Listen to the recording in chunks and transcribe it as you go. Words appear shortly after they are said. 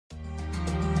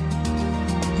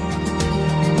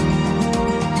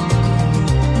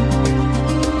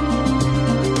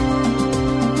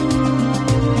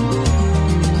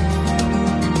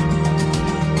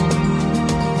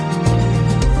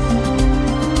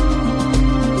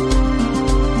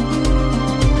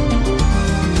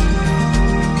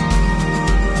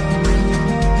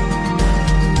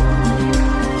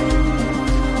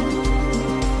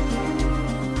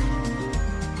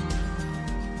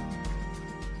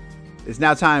It's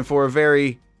now time for a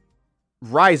very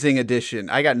Rising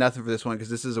edition. I got nothing for this one because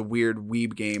this is a weird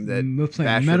weeb game that We're playing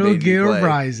Basher Metal made me Gear play.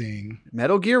 Rising.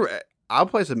 Metal Gear. I'll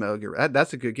play some Metal Gear.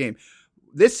 That's a good game.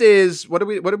 This is what do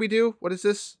we do? What is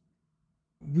this?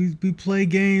 We play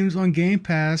games on Game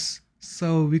Pass,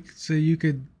 so you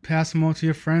could pass them on to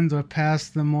your friends or pass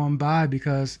them on by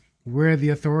because we're the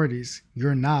authorities.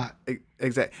 You're not.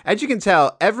 Exactly. As you can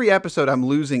tell, every episode I'm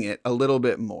losing it a little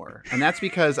bit more, and that's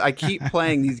because I keep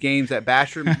playing these games that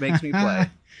Basher makes me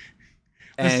play.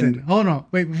 Listen, hold on.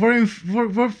 Wait,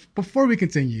 before we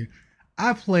continue,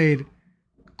 I played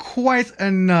quite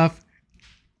enough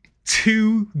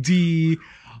 2D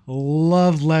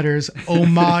love letters,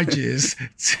 homages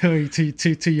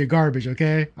to your garbage,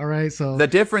 okay? All right, so... The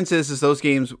difference is those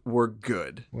games were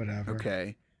good. Whatever.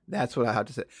 Okay. That's what I have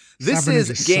to say. This Cyber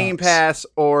is Ninja Game sucks. Pass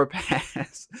or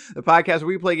Pass, the podcast where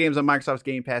we play games on Microsoft's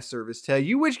Game Pass service. Tell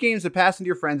you which games to pass on to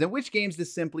your friends and which games to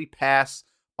simply pass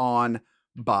on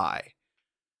by.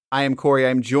 I am Corey.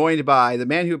 I'm joined by the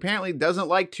man who apparently doesn't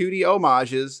like 2D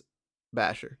homages,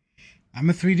 Basher. I'm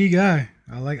a 3D guy.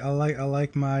 I like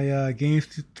my games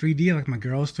 3D. I like my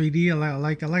girls 3D. I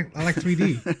like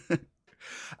 3D.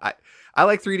 I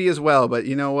like 3D as well, but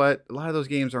you know what? A lot of those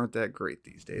games aren't that great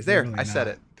these days. There, Really I said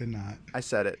not. it. They're not. I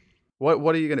said it.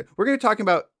 What are you gonna? We're gonna talk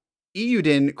about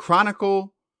Eiyuden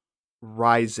Chronicle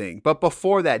Rising. But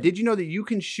before that, did you know that you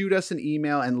can shoot us an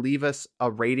email and leave us a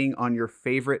rating on your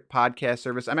favorite podcast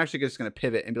service? I'm actually just gonna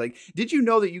pivot and be like, did you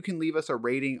know that you can leave us a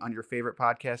rating on your favorite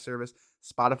podcast service?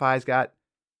 Spotify's got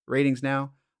ratings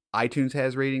now. iTunes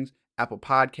has ratings. Apple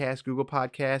Podcasts, Google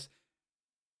Podcasts.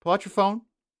 Pull out your phone.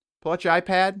 Pull out your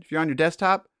iPad. If you're on your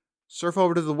desktop, surf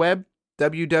over to the web,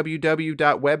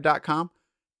 www.web.com,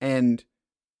 and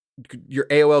your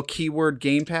AOL keyword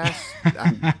Game Pass.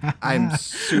 I'm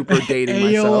super dating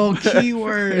myself. AOL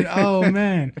keyword. Oh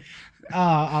man.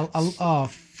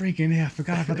 Freaking yeah! I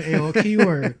forgot about the AOL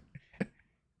keyword.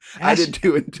 I did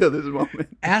too until this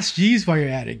moment. Ask Jeeves while you're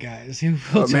at it, guys.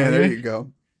 Oh man, there you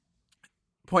go.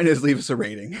 Point is, leave us a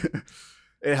rating.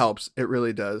 It helps. It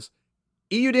really does.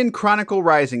 Eiyuden Chronicle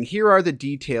Rising. Here are the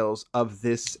details of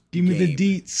this Give me game.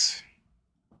 the deets.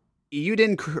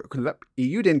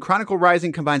 Eiyuden Chronicle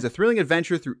Rising combines a thrilling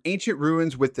adventure through ancient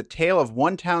ruins with the tale of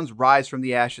one town's rise from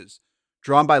the ashes.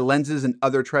 Drawn by lenses and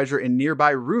other treasure in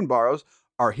nearby rune barrows,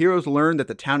 our heroes learn that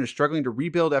the town is struggling to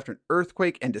rebuild after an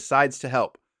earthquake and decides to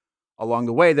help. Along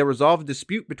the way, they resolve a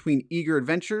dispute between eager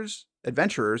adventurers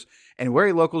and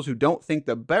wary locals who don't think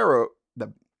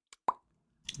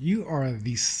You are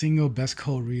the single best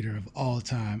co-reader of all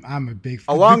time. I'm a big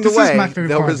fan. Along the way, this is my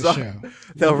favorite part of the show.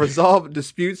 They'll resolve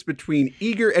disputes between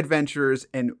eager adventurers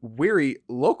and weary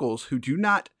locals who do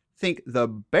not think the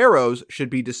barrows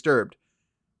should be disturbed.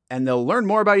 And they'll learn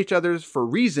more about each other for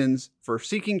reasons for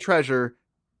seeking treasure.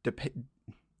 Okay.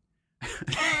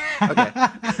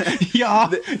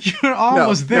 You're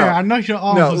almost there. I know you're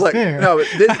almost there. No,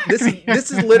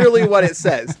 this is literally what it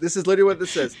says. This is literally what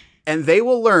this says. And they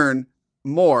will learn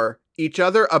more each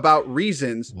other about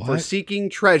reasons for seeking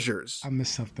treasures. I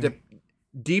missed something.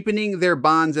 Deepening their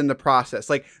bonds in the process.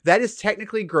 Like, that is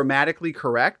technically grammatically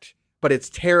correct, but it's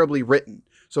terribly written.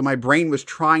 So my brain was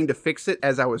trying to fix it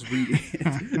as I was reading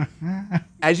it.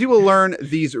 As you will learn,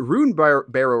 these rune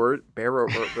barrowers.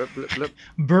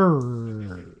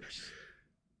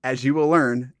 As you will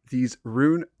learn, these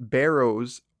rune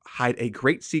barrows hide a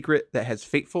great secret that has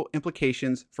fateful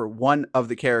implications for one of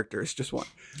the characters. Just one.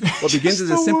 What begins as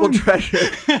a simple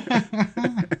treasure.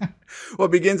 What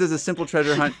begins as a simple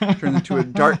treasure hunt turns into a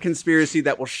dark conspiracy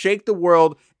that will shake the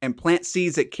world and plant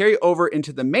seeds that carry over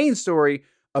into the main story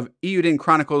of Eiyuden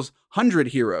Chronicles 100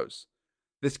 Heroes.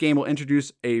 This game will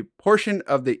introduce a portion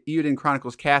of the Eiyuden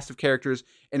Chronicles cast of characters,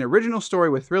 an original story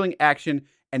with thrilling action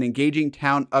and engaging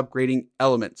town upgrading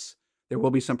elements. There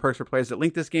will be some perks for players that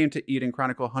link this game to Eiyuden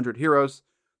Chronicle 100 Heroes.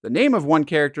 The name of one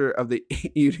character of the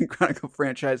Eiyuden Chronicle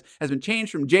franchise has been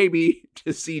changed from JB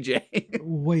to CJ.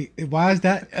 Wait, why is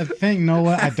that a thing? No,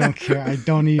 what? I don't care. I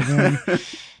don't even.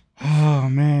 Oh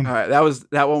man. All right,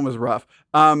 that one was rough.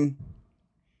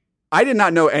 I did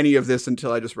not know any of this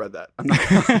until I just read that.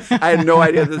 I had no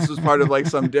idea this was part of like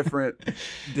some different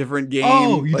game.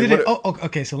 Oh, you like, did it.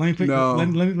 Okay. So let me let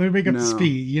me bring up the No.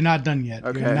 speed. You're not done yet.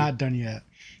 Okay. You're not done yet.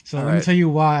 So All let me right. tell you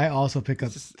why I also pick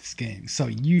up this game. So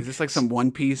Is this like some One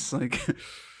Piece? Like,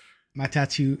 my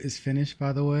tattoo is finished,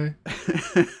 by the way.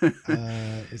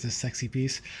 It's a sexy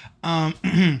piece.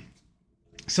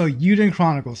 So Eiyuden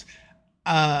Chronicles.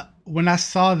 When I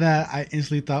saw that, I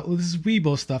instantly thought, "Oh, this is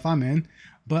Weibo stuff. I'm in."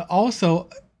 But also,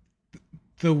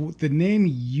 the name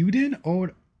Eiyuden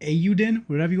or Eiyuden,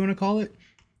 whatever you want to call it,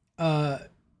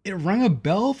 it rang a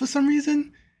bell for some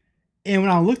reason. And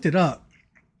when I looked it up,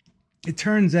 it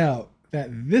turns out that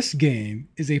this game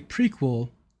is a prequel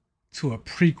to a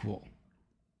prequel.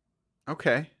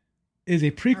 Okay. Is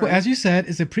a prequel, Right. as you said,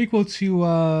 is a prequel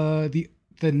to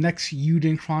the next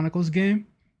Eiyuden Chronicles game.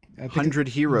 100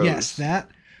 Heroes. Yes, that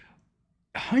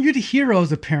 100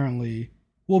 Heroes apparently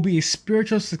will be a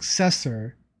spiritual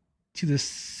successor to the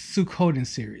Suikoden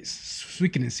series. How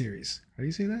do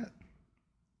you say that?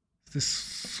 The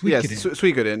Suikoden. Yes,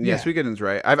 Suikoden. Yeah, Yeah. Suikoden's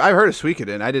right. I've heard of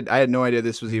Suikoden. I had no idea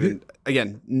this was even,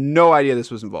 again, no idea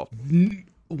this was involved.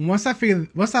 Once I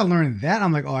learned that,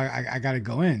 I'm like, oh, I gotta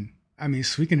go in. I mean,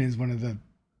 Suikoden is one of the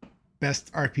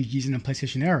best RPGs in the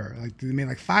PlayStation era. Like they made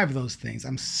like 5 of those things.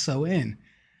 I'm so in.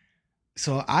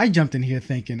 So I jumped in here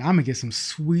thinking I'm gonna get some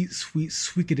sweet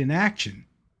Suikoden action.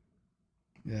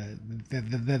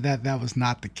 That was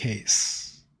not the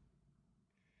case.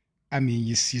 I mean,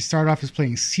 you start off as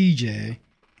playing CJ,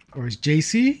 or is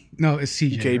JC? No, it's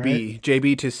CJ. JB, right?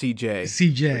 JB to CJ.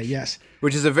 CJ, yes.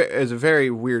 Which is a very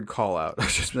weird call out. I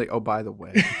was just like, oh, by the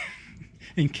way,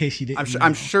 In case you didn't,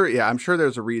 I'm sure. Yeah, I'm sure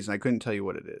there's a reason. I couldn't tell you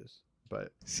what it is,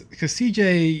 but because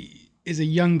CJ is a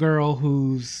young girl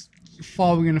who's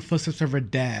following in the footsteps of her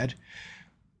dad.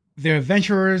 They're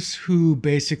adventurers who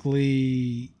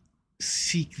basically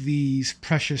seek these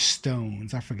precious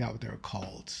stones. I forgot what they were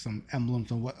called. Some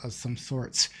emblems of some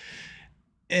sorts.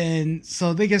 And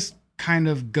so they just kind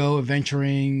of go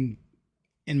adventuring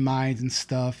in mines and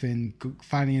stuff and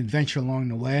finding adventure along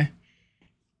the way.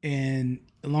 And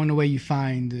along the way, you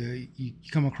find you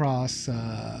come across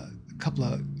a couple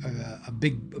of a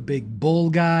big bull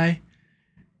guy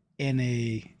and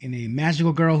a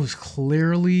magical girl who's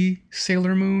clearly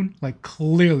Sailor Moon, like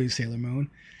clearly Sailor Moon.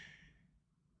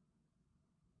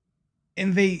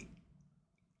 And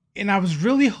I was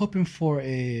really hoping for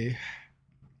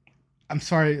I'm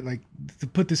sorry, like to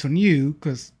put this on you,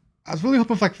 because I was really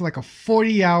hoping for like a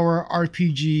 40-hour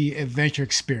RPG adventure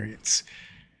experience.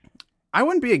 I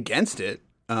wouldn't be against it.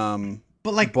 But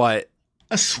a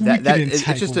it's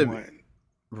type just of one.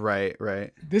 Right.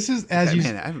 This is I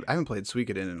haven't played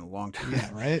Suikoden in a long time. Yeah,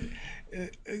 right.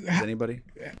 Does anybody?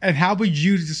 And how would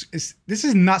you this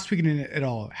is not Suikoden at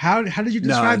all. How did you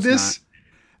describe it's this? Not.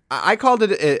 I called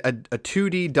it a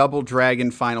 2D Double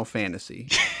Dragon Final Fantasy.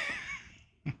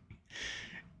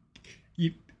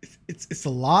 It's a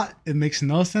lot. It makes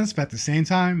no sense, but at the same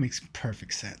time, it makes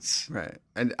perfect sense. Right,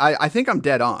 and I think I'm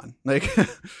dead on. Like,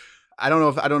 I don't know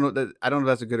if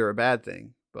that's a good or a bad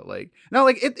thing, but like, no,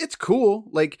 like it's cool.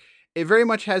 Like, it very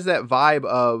much has that vibe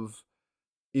of,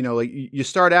 like you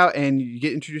start out and you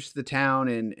get introduced to the town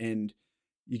and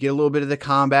you get a little bit of the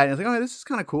combat, and it's like, oh, this is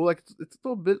kind of cool. Like, it's a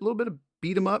little bit of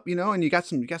beat 'em up, and you got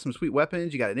some sweet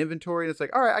weapons. You got an inventory, and it's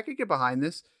like, all right, I could get behind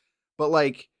this, but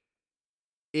like,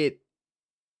 it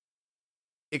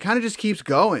kind of just keeps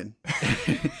going.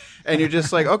 And you're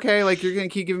just like, okay, like you're going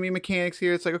to keep giving me mechanics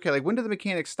here. It's like, okay, like when do the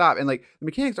mechanics stop? And like the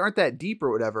mechanics aren't that deep or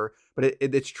whatever, but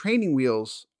its training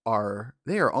wheels are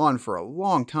on for a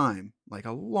long time, like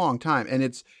a long time.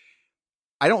 And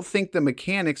I don't think the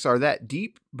mechanics are that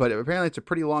deep, but apparently it's a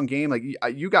pretty long game. Like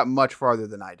you got much farther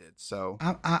than I did. So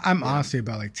I'm honestly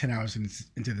about like 10 hours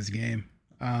into this game.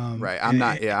 Right. I'm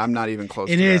not even close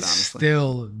to that. And it's honestly.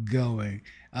 Still going.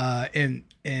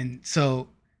 And so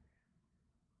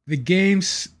the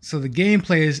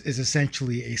gameplay is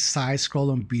essentially a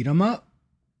side-scrolling beat 'em up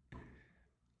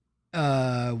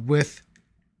with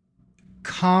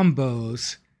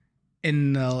combos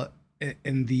in the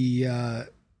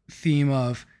theme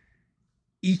of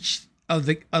each of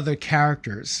the other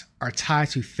characters are tied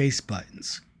to face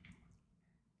buttons.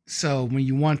 So when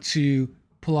you want to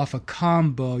pull off a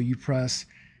combo, you press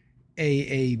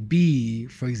A,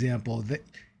 for example. That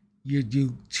you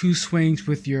do 2 swings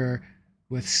with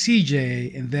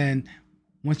CJ, and then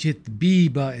once you hit the B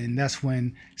button, that's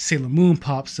when Sailor Moon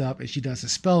pops up and she does the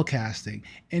spell casting.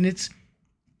 And it's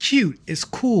cute, it's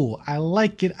cool, I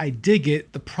like it, I dig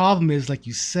it. The problem is, like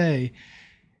you say,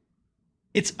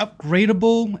 it's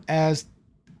upgradable as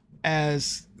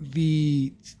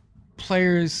the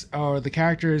players or the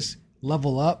characters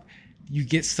level up. You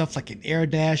get stuff like an air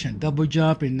dash and a double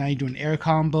jump, and now you're doing air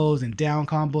combos and down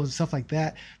combos and stuff like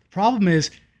that. The problem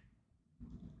is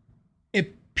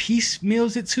it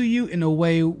piecemeals it to you in a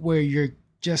way where you're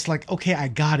just like, okay, I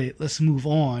got it, let's move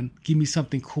on, give me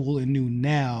something cool and new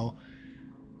now.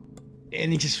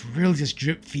 And it just really just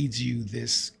drip feeds you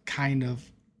this kind of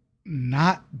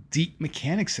not deep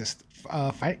mechanic system,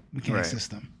 fight mechanic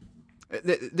system.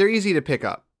 They're easy to pick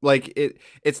up. Like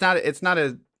it's not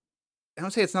a, I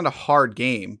don't say it's not a hard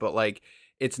game, but like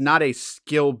it's not a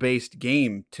skill-based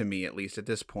game to me, at least at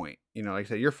this point. Like I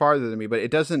said, you're farther than me, but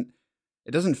it doesn't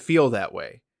feel that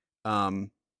way.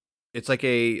 It's like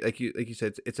you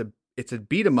said, it's a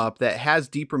beat 'em up that has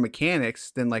deeper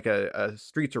mechanics than like a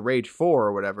Streets of Rage 4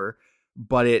 or whatever,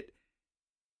 but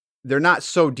they're not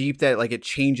so deep that like it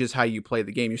changes how you play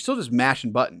the game. You're still just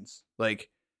mashing buttons, like,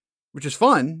 which is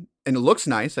fun and it looks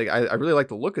nice. Like I really like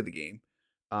the look of the game.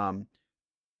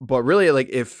 But really,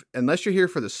 like, unless you're here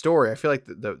for the story, I feel like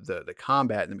the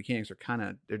combat and the mechanics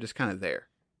they're just kind of there.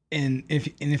 And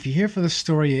if you're here for the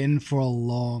story, you're in for a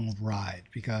long ride,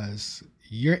 because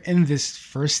you're in this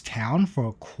first town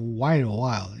for quite a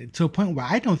while, to a point where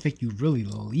I don't think you really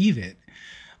leave it.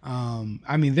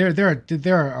 I mean, there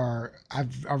are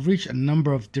I've reached a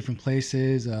number of different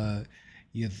places.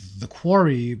 You have the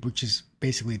quarry, which is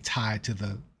basically tied to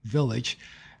the village,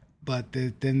 but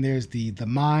then there's the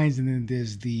mines, and then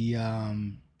there's the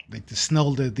like the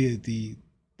snow, the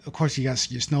of course you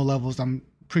got your snow levels. I'm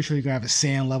pretty sure you're gonna have a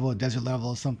sand level, a desert level,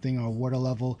 or something, or a water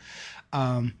level.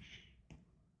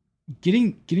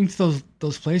 Getting to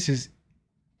those places,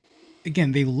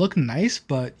 again, they look nice,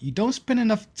 but you don't spend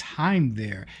enough time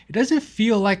there. It doesn't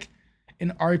feel like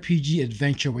an RPG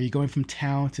adventure where you're going from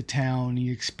town to town and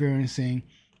you're experiencing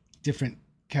different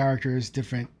characters,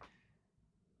 different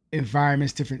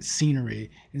environments, different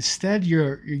scenery. Instead,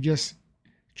 you're just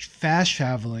fast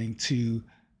traveling to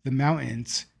the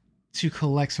mountains to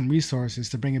collect some resources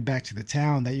to bring it back to the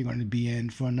town that you're going to be in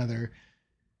for another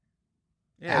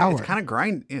hour. It's kind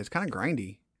of it's kind of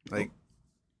grindy. Like,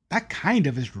 that kind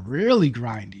of is really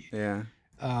grindy. Yeah.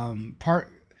 Part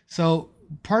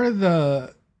of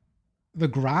the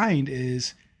grind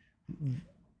is,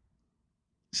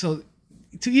 so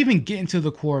to even get into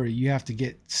the quarry, you have to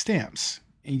get stamps,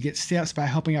 and you get stamps by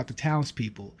helping out the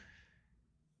townspeople.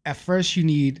 At first, you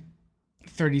need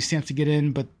 30 stamps to get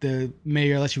in, but the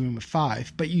mayor lets you in with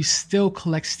 5. But you still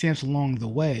collect stamps along the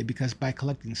way, because by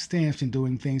collecting stamps and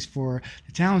doing things for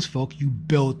the townsfolk, you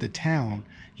build the town.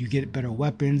 You get better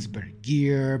weapons, better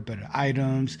gear, better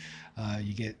items.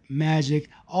 You get magic,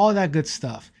 all that good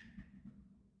stuff.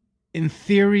 In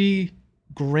theory,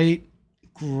 great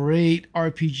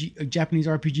RPG, Japanese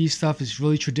RPG stuff is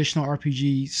really traditional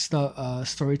RPG stuff,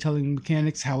 storytelling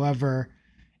mechanics. However,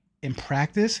 in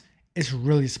practice, it's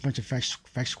really just a bunch of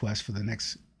fetch quests for the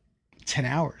next 10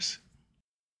 hours.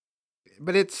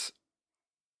 But I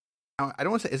don't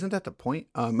want to say, isn't that the point?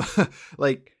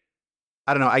 Like,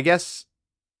 I don't know, I guess,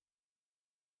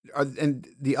 and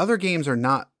the other games are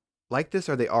not like this,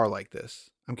 or they are like this?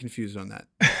 I'm confused on that.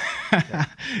 Yeah.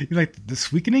 You like the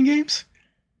Suikoden games?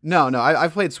 No,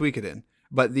 I've played Suikoden,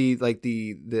 but the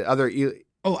other.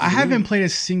 I haven't played a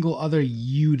single other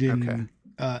Eiyuden.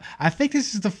 Okay. I think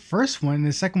this is the first one.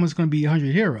 The second one's going to be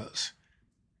 100 Heroes.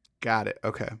 Got it.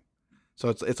 Okay, so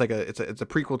it's like it's a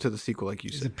prequel to the sequel, like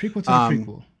you said. It's a prequel to the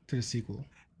prequel to the sequel.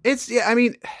 I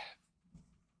mean,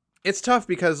 it's tough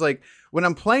because like when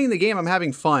I'm playing the game, I'm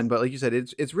having fun, but like you said,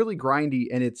 it's really grindy,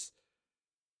 and it's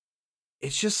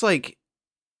just like,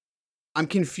 I'm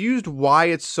confused why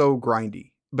it's so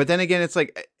grindy. But then again, it's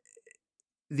like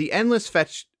the endless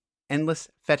fetch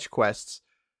quests.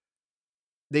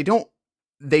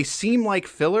 They seem like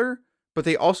filler, but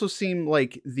they also seem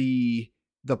like the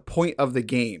point of the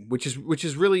game, which is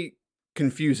really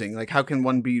confusing. Like, how can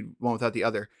one be one without the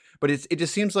other? But it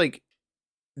just seems like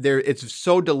it's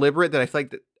so deliberate that I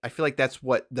feel like that's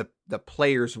what the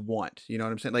players want. You know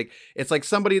what I'm saying? Like, it's like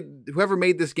whoever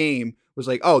made this game was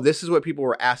like, oh, this is what people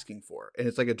were asking for. And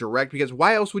it's like a direct, because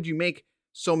why else would you make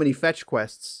so many fetch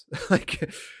quests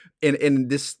like in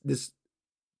this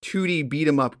 2D beat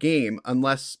 'em up game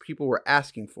unless people were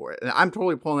asking for it? And I'm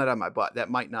totally pulling that out of my butt. That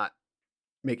might not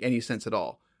make any sense at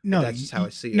all. No, that's just how I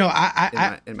see it. No,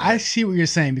 I see what you're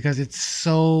saying, because it's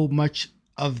so much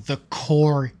of the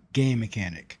core game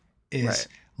mechanic is right.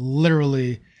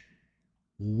 Literally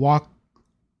walk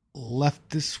left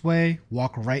this way,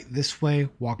 walk right this way,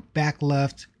 walk back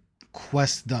left,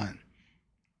 quest done.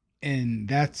 And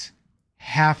that's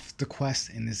half the quest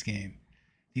in this game.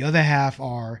 The other half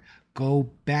are go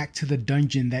back to the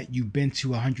dungeon that you've been to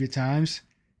 100 times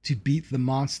to beat the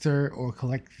monster or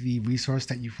collect the resource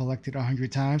that you collected 100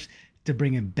 times, to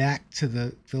bring it back to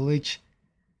the village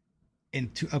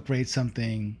and to upgrade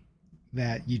something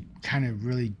that you kind of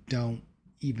really don't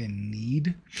even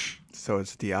need. So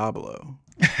it's Diablo.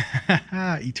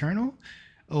 Eternal?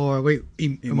 Or wait,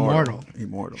 Immortal.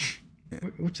 Yeah.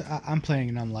 Which I'm playing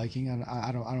and I'm liking.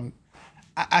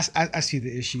 I see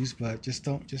the issues, but just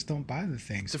don't buy the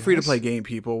things. It's a free to play game,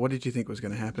 people. What did you think was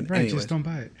going to happen? Right, anyways. Just don't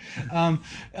buy it.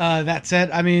 That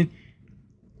said, I mean,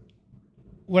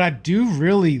 what I do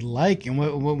really like, and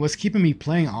what's keeping me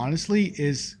playing, honestly,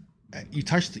 is you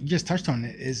just touched on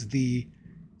it, is the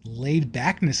laid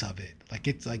backness of it.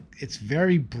 It's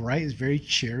very bright, it's very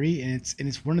cheery, and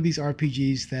it's one of these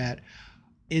RPGs that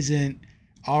isn't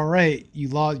all right.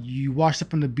 You washed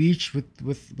up on the beach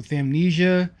with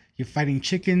amnesia. You're fighting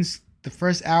chickens the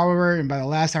first hour, and by the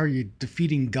last hour you're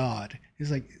defeating God. It's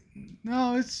like,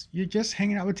 no, you're just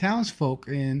hanging out with townsfolk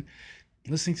and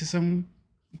listening to some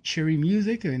cheery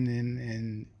music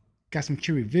and got some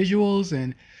cheery visuals,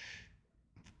 and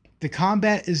the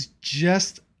combat is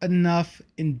just enough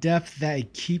in depth that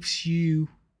it keeps your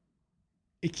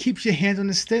hands on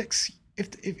the sticks,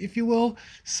 if you will.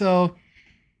 So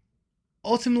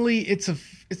ultimately, it's a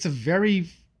very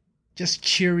just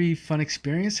cheery, fun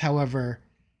experience. However,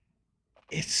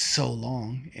 it's so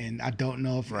long, and I don't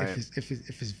know if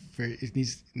it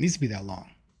needs to be that long.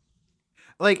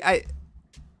 Like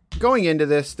going into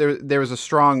this, there was a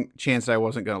strong chance that I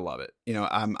wasn't going to love it. You know,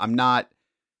 I'm not.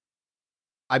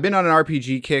 I've been on an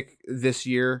RPG kick this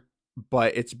year,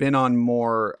 but it's been on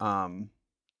more.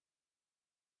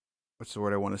 What's the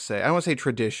word I want to say? I don't want to say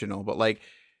traditional, but like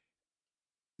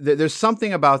there's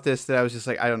something about this that I was just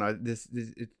like, I don't know, this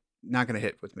it's not going to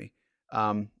hit with me.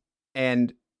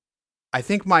 And I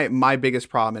think my biggest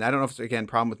problem, and I don't know if it's again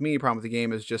problem with me, problem with the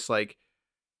game, is just like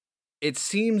it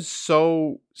seems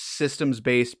so systems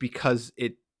based because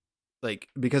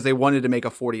they wanted to make a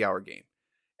 40-hour game.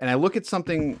 And I look at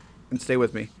something, and stay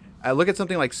with me, I look at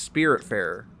something like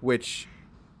Spiritfarer, which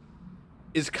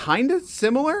is kind of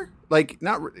similar, like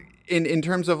not in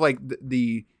terms of like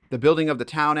the building of the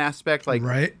town aspect, like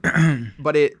right.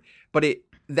 but it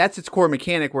that's its core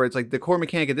mechanic, where it's like the core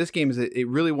mechanic of this game is that it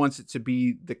really wants it to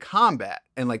be the combat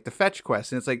and like the fetch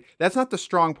quest. And it's like, that's not the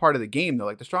strong part of the game though.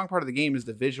 Like the strong part of the game is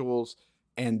the visuals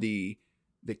and the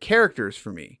characters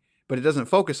for me, but it doesn't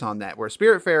focus on that. Where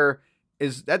Spiritfarer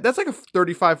is that's like a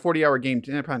 35, 40 hour game.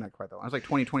 Probably not quite that long. It was like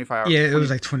 20, 25 hours. Yeah, it was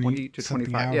like 20 to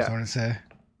 25 hours, I want to say.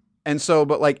 And so,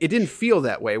 but like, it didn't feel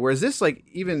that way. Whereas this, like,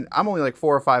 even I'm only like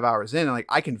 4 or 5 hours in, and like,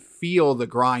 I can feel the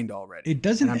grind already. It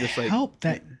doesn't help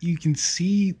that you can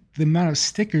see the amount of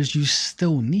stickers you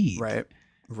still need.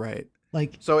 Right.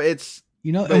 Like, so it's,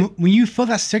 you know, and when you fill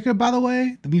that sticker, by the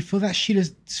way, when you fill that sheet of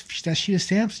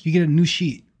stamps, you get a new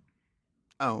sheet.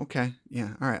 Oh, okay.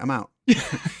 Yeah. All right. I'm out.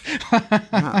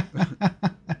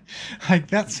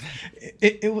 Like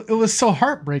it was so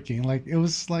heartbreaking. Like, it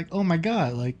was like, oh my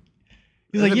God, like.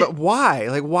 Like, but why?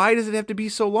 Like, why does it have to be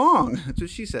so long? That's what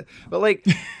she said. But like,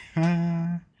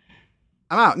 I'm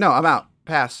out. No, I'm out.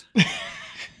 Pass.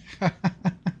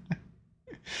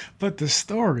 But the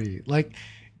story, like,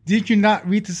 did you not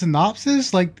read the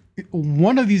synopsis? Like,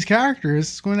 one of these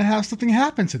characters is going to have something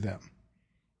happen to them.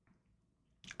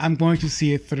 I'm going to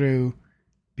see it through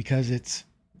because it's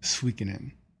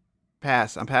Suikoden.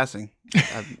 Pass. I'm passing.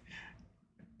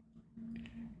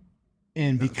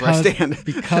 And because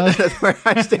that's where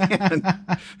I stand.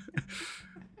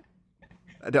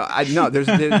 No,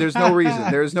 there's no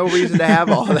reason. There's no reason to have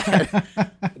all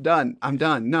that. Done. I'm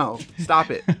done. No,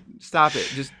 stop it.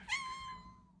 Just.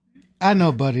 I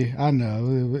know, buddy. I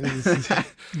know.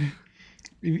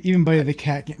 Even Buddy the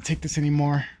cat can't take this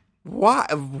anymore. Why?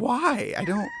 I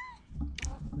don't.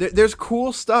 There's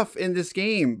cool stuff in this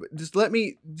game.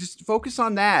 Just focus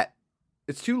on that.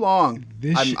 It's too long.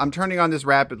 I'm turning on this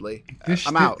rapidly.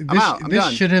 I'm out. I'm this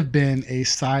done. Should have been a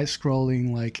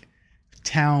side-scrolling, like,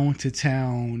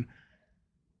 town-to-town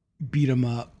beat 'em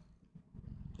up.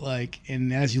 Like,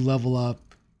 and as you level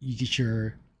up, you get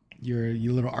your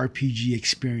little RPG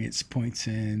experience points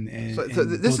in. And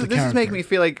this is making me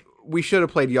feel like we should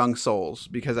have played Young Souls,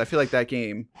 because I feel like that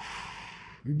game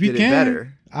did it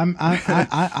better.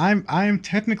 I'm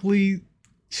technically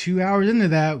 2 hours into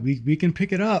that. We can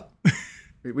pick it up.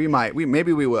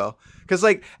 Maybe we will, because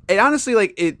like it honestly,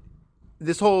 like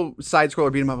this whole side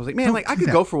scroller beat 'em up, I was like, man, like I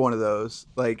could go for one of those.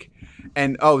 Like,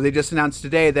 and they just announced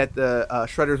today that the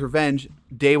Shredder's Revenge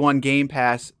Day 1 Game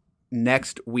Pass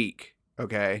next week.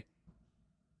 Okay,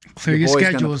 clear your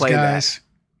schedules, guys.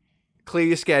 Clear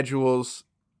your schedules.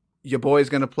 Your boy's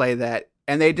gonna play that,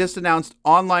 and they just announced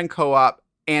online co-op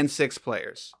and 6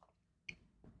 players.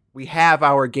 We have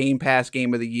our Game Pass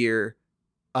Game of the Year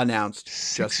announced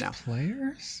just now. 6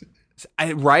 players?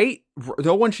 Right?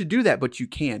 No one should do that, but you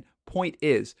can. Point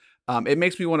is, it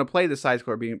makes me want to play the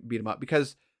side-scroller beat 'em up,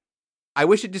 because I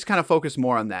wish it just kind of focused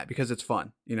more on that, because it's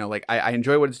fun. You know, like I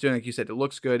enjoy what it's doing. Like you said, it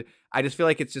looks good. I just feel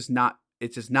like it's just not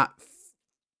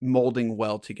molding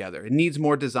well together. It needs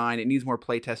more design. It needs more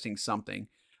playtesting something.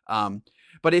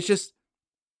 But it's just,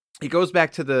 it goes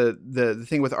back to the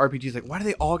thing with RPGs. Like, why do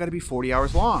they all got to be 40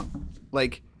 hours long?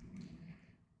 Like,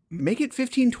 make it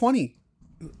 15, 20.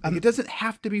 It doesn't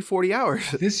have to be 40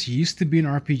 hours. This used to be an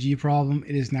RPG problem.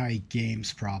 It is now a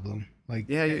games problem. Like,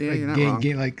 Yeah, like you're not wrong.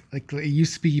 like it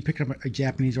used to be, you pick up a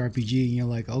Japanese RPG and you're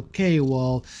like, okay,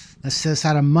 well, let's set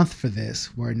aside a month for this.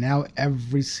 Where now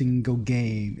every single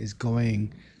game is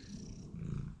going,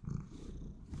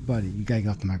 buddy, you gotta get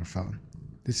off the microphone.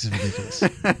 This is ridiculous.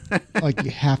 Like,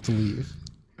 you have to leave.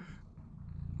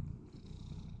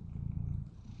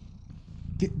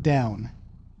 Get down.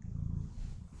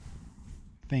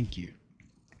 Thank you.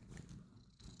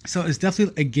 So it's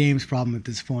definitely a games problem at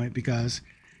this point because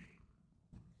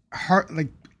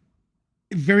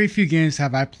very few games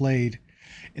have I played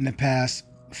in the past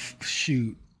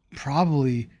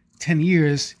probably 10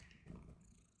 years.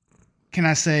 Can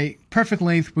I say perfect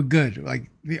length were good? Like,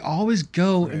 they always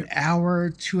go an hour,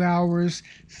 2 hours,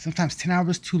 sometimes 10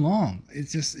 hours too long.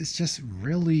 It's just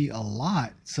really a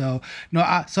lot. So no,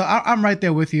 I'm right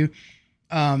there with you.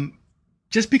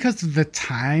 Just because of the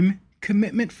time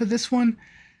commitment for this one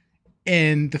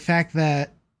and the fact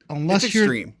that unless it's you're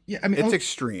extreme. Yeah, I mean, it's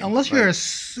extreme. Unless you're a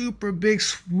super big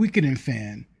Suikoden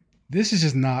fan, this is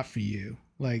just not for you.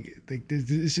 Like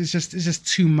it's just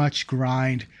too much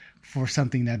grind for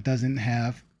something that doesn't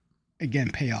have,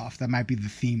 again, payoff. That might be the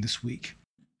theme this week.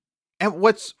 And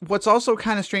what's also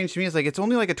kind of strange to me is like it's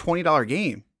only like a $20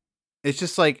 game. It's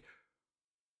just like,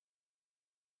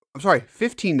 I'm sorry,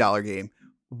 $15 game.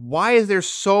 Why is there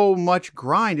so much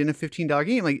grind in a $15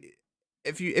 game? Like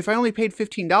if I only paid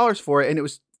 $15 for it and it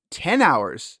was 10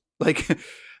 hours, like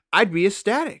I'd be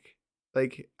ecstatic.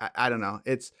 Like I don't know.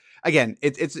 It's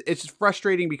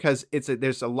frustrating because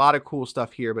there's a lot of cool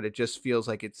stuff here, but it just feels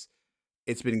like it's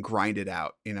been grinded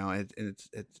out, you know, and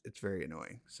it's very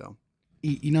annoying. So,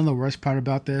 you know, the worst part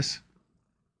about this,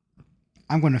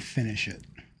 I'm going to finish it.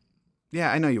 Yeah,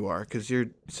 I know you are, because you're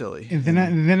silly. And then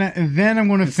I'm going to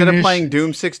finish. Instead of playing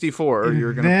Doom 64,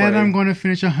 you're going to play. Then I'm going to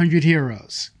finish 100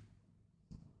 Heroes.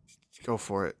 Go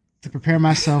for it. To prepare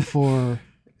myself for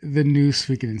the new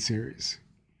Suikoden series.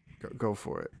 Go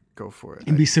for it. Go for it.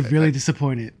 And be severely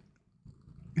disappointed.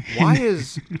 Why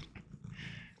is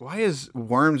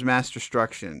Worms Mass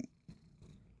Destruction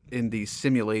in the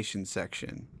simulation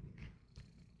section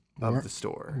of the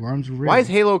store? Worms real. Why is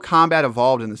Halo Combat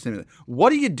Evolved in the simulation?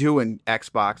 What are you doing,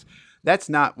 Xbox? That's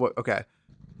not what. Okay.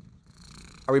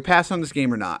 Are we passing on this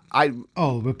game or not?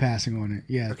 We're passing on it.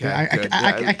 Yeah. Okay,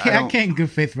 I can't in good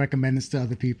faith recommend this to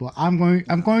other people. I'm going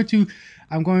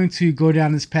to go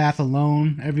down this path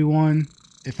alone, everyone.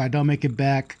 If I don't make it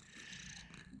back,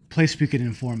 play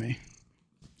Suikoden for me.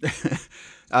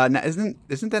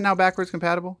 Isn't that now backwards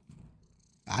compatible?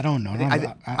 I don't know.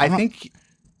 I think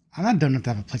I'm not done enough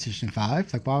to have a PlayStation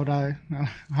 5. Like,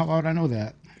 how would I know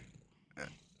that?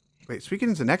 Wait,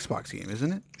 Suikoden's an Xbox game,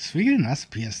 isn't it? Suikoden, that's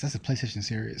a PlayStation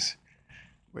series.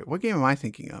 Wait, what game am I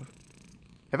thinking of?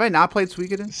 Have I not played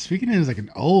Suikoden? Suikoden is like an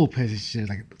old PlayStation,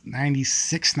 like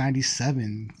 96,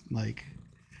 97. Like,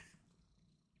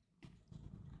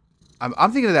 I'm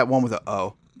thinking of that one with a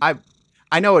O. I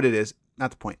know what it is.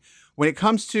 Not the point. When it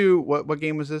comes to what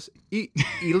game was this?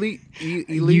 Eludian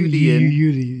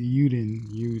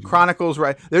Chronicles,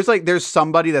 right? There's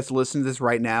somebody that's listening to this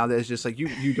right now that's just like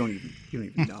you don't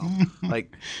even know.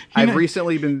 Like I've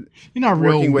recently been you're not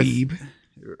working real with weeb.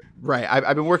 Right.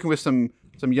 I've been working with some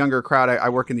younger crowd. I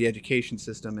work in the education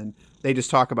system, and they just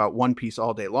talk about One Piece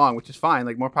all day long, which is fine.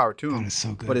 Like, more power to them. That's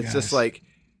so good, but it's guys. just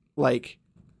like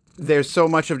there's so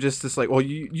much of just this like, well,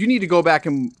 you need to go back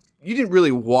and you didn't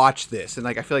really watch this, and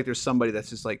like I feel like there's somebody that's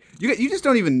just like you just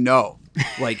don't even know,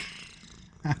 like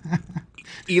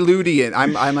Eludian.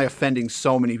 I'm like offending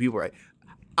so many people, right?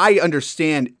 I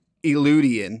understand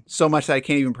Eludian so much that I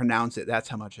can't even pronounce it. That's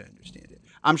how much I understand it.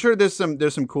 I'm sure there's some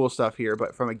cool stuff here,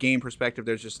 but from a game perspective,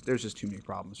 there's just too many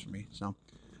problems for me. So.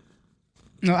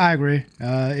 No, I agree.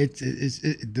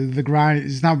 The grind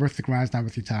is not worth the grind. It's not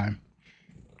worth your time.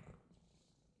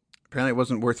 Apparently, it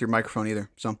wasn't worth your microphone either.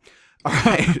 So, all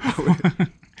right.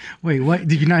 Wait, what?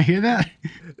 Did you not hear that?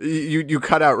 You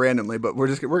cut out randomly, but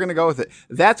we're gonna go with it.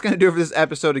 That's gonna do it for this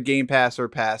episode of Game Pass or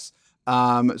Pass.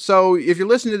 So if you're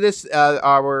listening to this,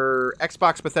 our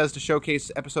Xbox Bethesda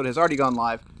Showcase episode has already gone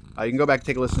live. You can go back and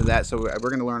take a listen to that. So we're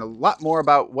going to learn a lot more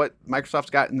about what Microsoft's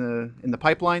got in the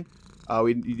pipeline.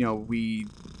 We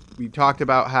talked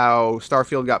about how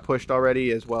Starfield got pushed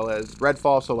already, as well as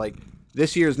Redfall. So like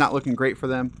this year is not looking great for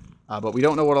them. But we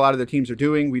don't know what a lot of their teams are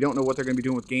doing. We don't know what they're going to be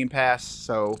doing with Game Pass.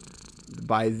 So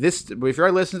if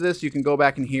you're listening to this, you can go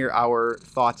back and hear our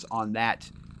thoughts on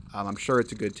that. I'm sure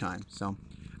it's a good time. So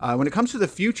when it comes to the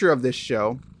future of this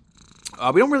show,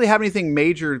 we don't really have anything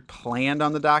major planned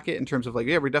on the docket in terms of like,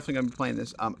 yeah, we're definitely going to be playing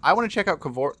this. I want to check out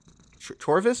Kavoris.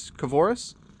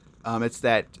 It's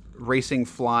that racing,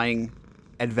 flying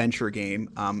adventure game.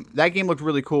 That game looked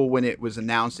really cool when it was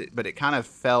announced, but it kind of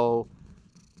fell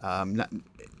Not,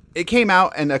 it came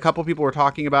out, and a couple people were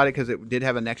talking about it because it did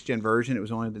have a next gen version. It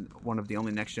was only one of the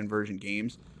only next gen version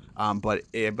games, but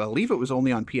I believe it was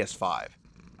only on PS5.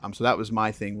 So that was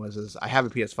my thing. Is I have a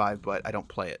PS5, but I don't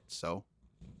play it. So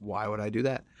why would I do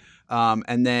that?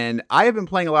 And then I have been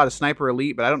playing a lot of Sniper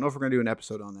Elite, but I don't know if we're gonna do an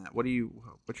episode on that. What's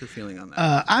your feeling on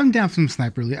that? I'm down for some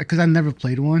Sniper Elite because I never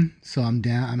played one, so I'm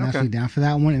down. I'm actually down for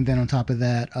that one. And then on top of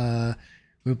that,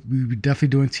 we're definitely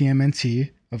doing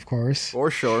TMNT, of course, for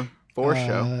sure. For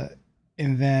sure.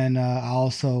 And then I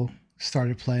also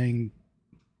started playing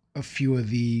a few of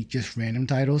the just random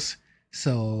titles.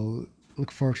 So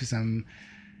look forward to some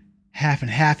half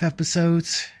and half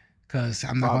episodes because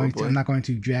I'm not going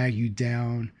to drag you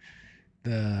down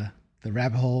the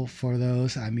rabbit hole for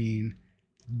those. I mean,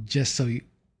 just so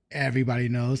everybody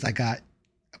knows, I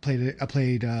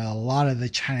played a lot of the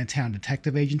Chinatown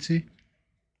Detective Agency.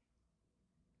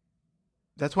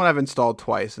 That's one I've installed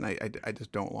twice, and I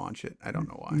just don't launch it. I don't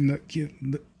know why.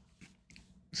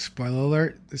 Spoiler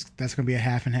alert, that's going to be a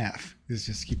half and half.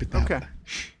 Just keep it that way.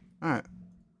 All right.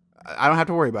 I don't have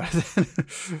to worry about it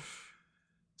then.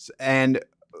 And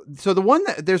so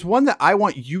there's one that I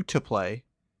want you to play.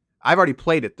 I've already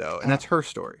played it, though, and that's Her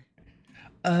Story.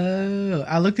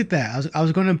 I looked at that. I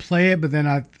was going to play it, but then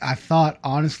I thought,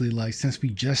 honestly, like, since we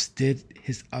just did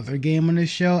his other game on this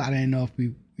show, I didn't know if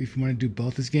we want to do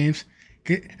both his games.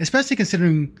 Especially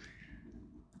considering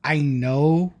I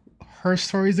know Her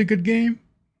Story is a good game.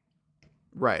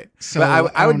 Right. So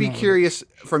but I would be curious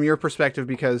from your perspective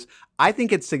because I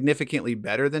think it's significantly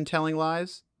better than Telling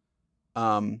Lies.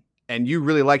 And you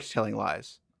really liked Telling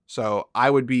Lies. So I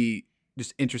would be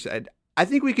just interested. I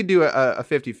think we could do a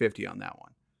 50-50 on that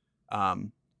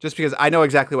one. Just because I know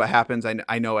exactly what happens.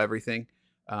 I know everything.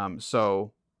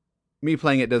 So me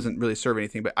playing it doesn't really serve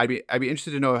anything, but I'd be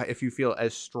interested to know if you feel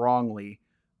as strongly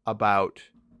about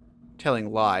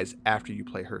Telling Lies after you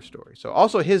play Her Story. So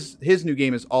also his new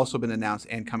game has also been announced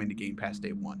and coming to Game Pass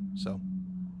day one. So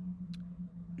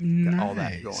got all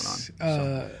that going on.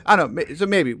 So, I don't know. So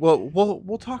maybe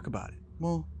we'll talk about it.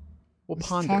 We'll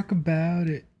ponder. Talk about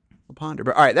it. We'll ponder.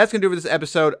 But all right, that's gonna do it for this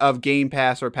episode of Game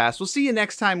Pass or Pass. We'll see you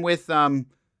next time with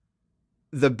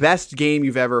the best game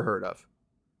you've ever heard of.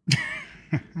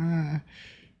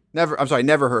 Never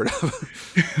heard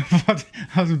of.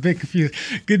 I was a bit confused.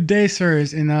 Good day,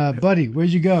 sirs. And buddy, where'd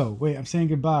you go? Wait, I'm saying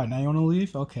goodbye. Now you want to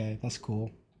leave? Okay, that's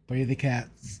cool. Buddy the cat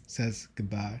says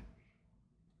goodbye.